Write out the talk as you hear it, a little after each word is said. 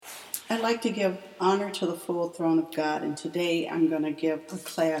I'd like to give honor to the full throne of God, and today I'm going to give a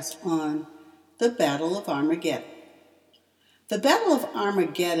class on the Battle of Armageddon. The Battle of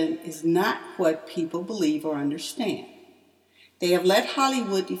Armageddon is not what people believe or understand. They have let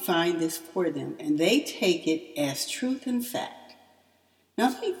Hollywood define this for them, and they take it as truth and fact. Now,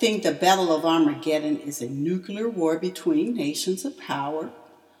 they think the Battle of Armageddon is a nuclear war between nations of power,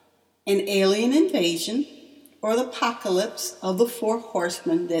 an alien invasion, or the apocalypse of the four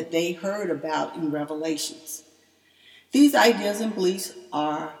horsemen that they heard about in Revelations. These ideas and beliefs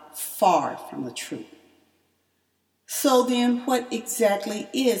are far from the truth. So then, what exactly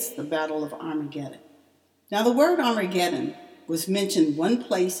is the Battle of Armageddon? Now, the word Armageddon was mentioned one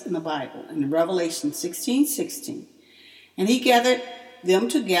place in the Bible, in Revelation 16:16, and he gathered them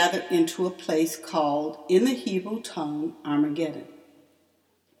together into a place called, in the Hebrew tongue, Armageddon.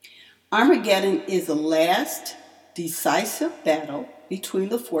 Armageddon is the last decisive battle between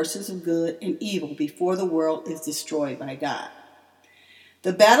the forces of good and evil before the world is destroyed by God.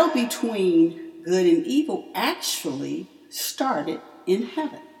 The battle between good and evil actually started in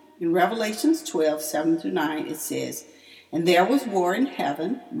heaven. In Revelations 12:7-9, it says, "And there was war in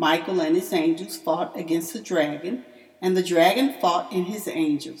heaven. Michael and his angels fought against the dragon, and the dragon fought and his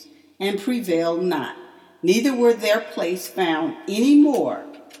angels, and prevailed not. Neither were their place found any more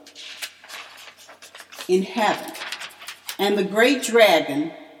in heaven. And the great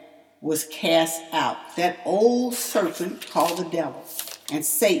dragon was cast out, that old serpent called the devil, and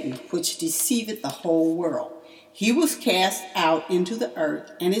Satan, which deceiveth the whole world. He was cast out into the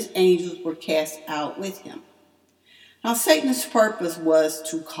earth, and his angels were cast out with him." Now, Satan's purpose was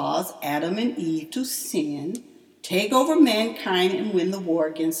to cause Adam and Eve to sin, take over mankind, and win the war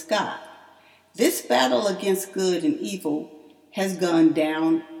against God. This battle against good and evil has gone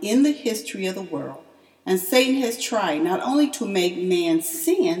down in the history of the world, and Satan has tried not only to make man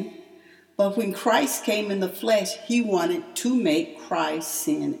sin, but when Christ came in the flesh, he wanted to make Christ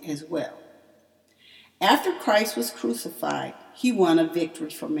sin as well. After Christ was crucified, he won a victory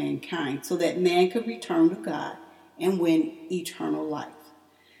for mankind so that man could return to God and win eternal life.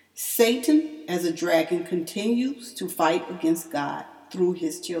 Satan, as a dragon, continues to fight against God through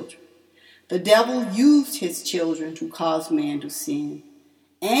his children. The devil used his children to cause man to sin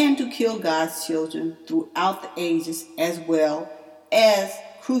and to kill God's children throughout the ages, as well as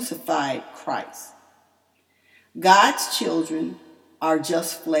crucified Christ. God's children are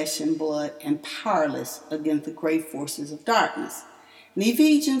just flesh and blood and powerless against the great forces of darkness. In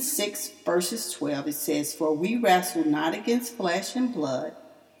Ephesians 6:12, it says, "For we wrestle not against flesh and blood,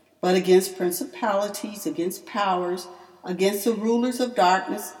 but against principalities, against powers, against the rulers of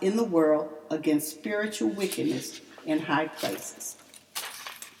darkness in the world, against spiritual wickedness in high places."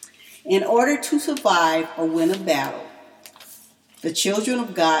 In order to survive or win a battle, the children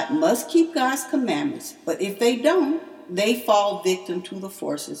of God must keep God's commandments, but if they don't, they fall victim to the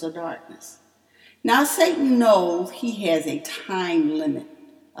forces of darkness. Now, Satan knows he has a time limit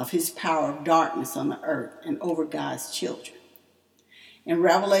of his power of darkness on the earth and over God's children. In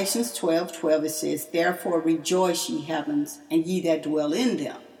Revelations 12:12, it says, "Therefore rejoice, ye heavens, and ye that dwell in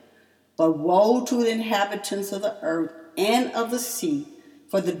them. But woe to the inhabitants of the earth and of the sea,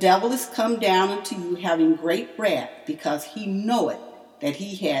 for the devil is come down unto you, having great wrath, because he knoweth that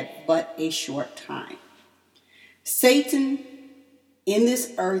he had but a short time." Satan in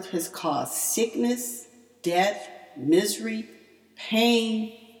this earth has caused sickness, death, misery,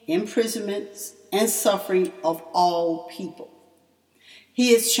 pain, imprisonments, and suffering of all people.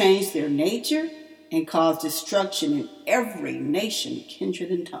 He has changed their nature and caused destruction in every nation, kindred,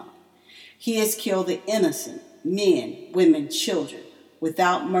 and tongue. He has killed the innocent, men, women, children,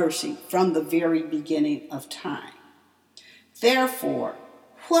 without mercy from the very beginning of time. Therefore,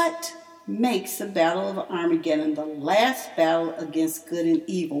 what makes the Battle of Armageddon, the last battle against good and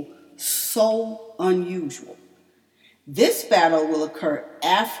evil, so unusual? This battle will occur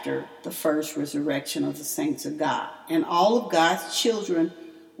after the first resurrection of the saints of God, and all of God's children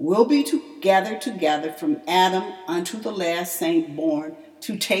will be gathered together from Adam unto the last saint born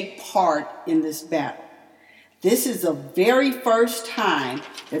to take part in this battle. This is the very first time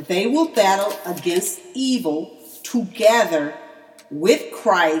that they will battle against evil together with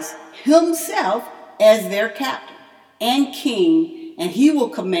Christ himself as their captain and king, and he will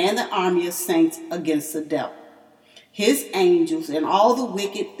command the army of saints against the devil, his angels, and all the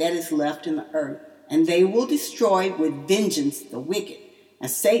wicked that is left in the earth, and they will destroy with vengeance the wicked,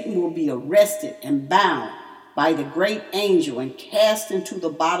 and Satan will be arrested and bound by the great angel and cast into the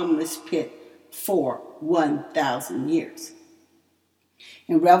bottomless pit for 1,000 years.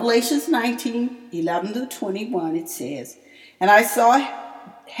 In Revelations 19:11-21, it says, "And I saw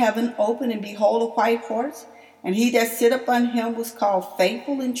heaven opened, and behold, a white horse, and he that sit upon him was called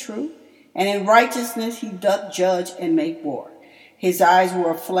Faithful and True, and in righteousness he doth judge and make war. His eyes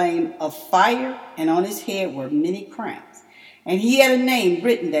were a flame of fire, and on his head were many crowns. And he had a name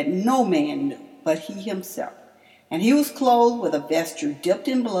written that no man knew, but he himself. And he was clothed with a vesture dipped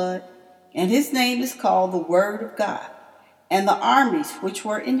in blood, and his name is called the Word of God. And the armies which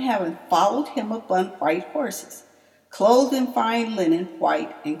were in heaven followed him upon white horses, clothed in fine linen,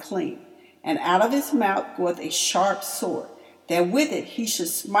 white and clean. And out of his mouth goeth a sharp sword, that with it he should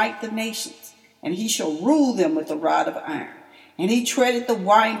smite the nations, and he shall rule them with a rod of iron. And he treadeth the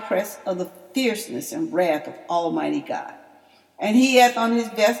winepress of the fierceness and wrath of Almighty God. And he hath on his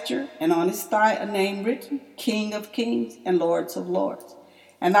vesture and on his thigh a name written, King of Kings and Lords of Lords.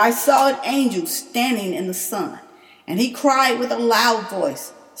 And I saw an angel standing in the sun, and he cried with a loud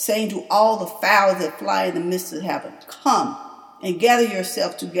voice, saying to all the fowls that fly in the midst of heaven, Come and gather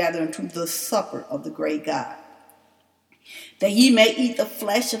yourselves together unto the supper of the great God, that ye may eat the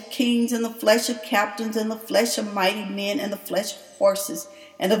flesh of kings, and the flesh of captains, and the flesh of mighty men, and the flesh of horses,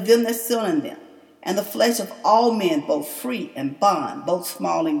 and of them that sit on them, and the flesh of all men, both free and bond, both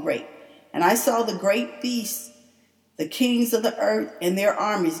small and great. And I saw the great beasts, the kings of the earth, and their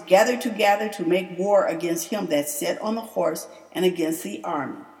armies gathered together to make war against him that sat on the horse, and against the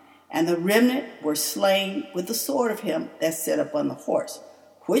army. And the remnant were slain with the sword of him that sat upon the horse,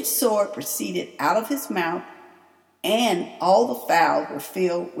 which sword proceeded out of his mouth, and all the fowls were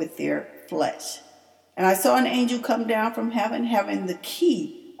filled with their flesh. And I saw an angel come down from heaven, having the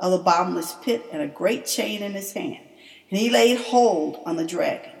key of the bottomless pit, and a great chain in his hand. And he laid hold on the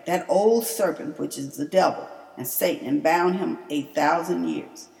dragon, that old serpent which is the devil and Satan, and bound him 1,000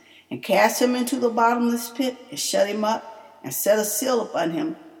 years, and cast him into the bottomless pit, and shut him up, and set a seal upon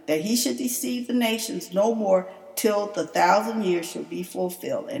him, that he should deceive the nations no more, till the 1,000 years should be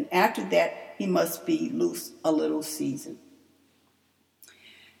fulfilled. And after that he must be loosed a little season.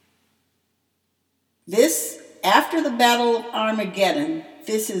 This, after the battle of Armageddon,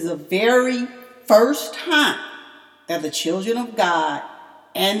 this is the very first time that the children of God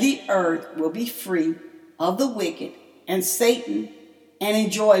and the earth will be free of the wicked and Satan, and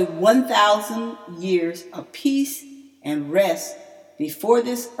enjoy 1,000 years of peace and rest before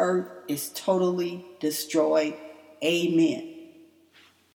this earth is totally destroyed. Amen.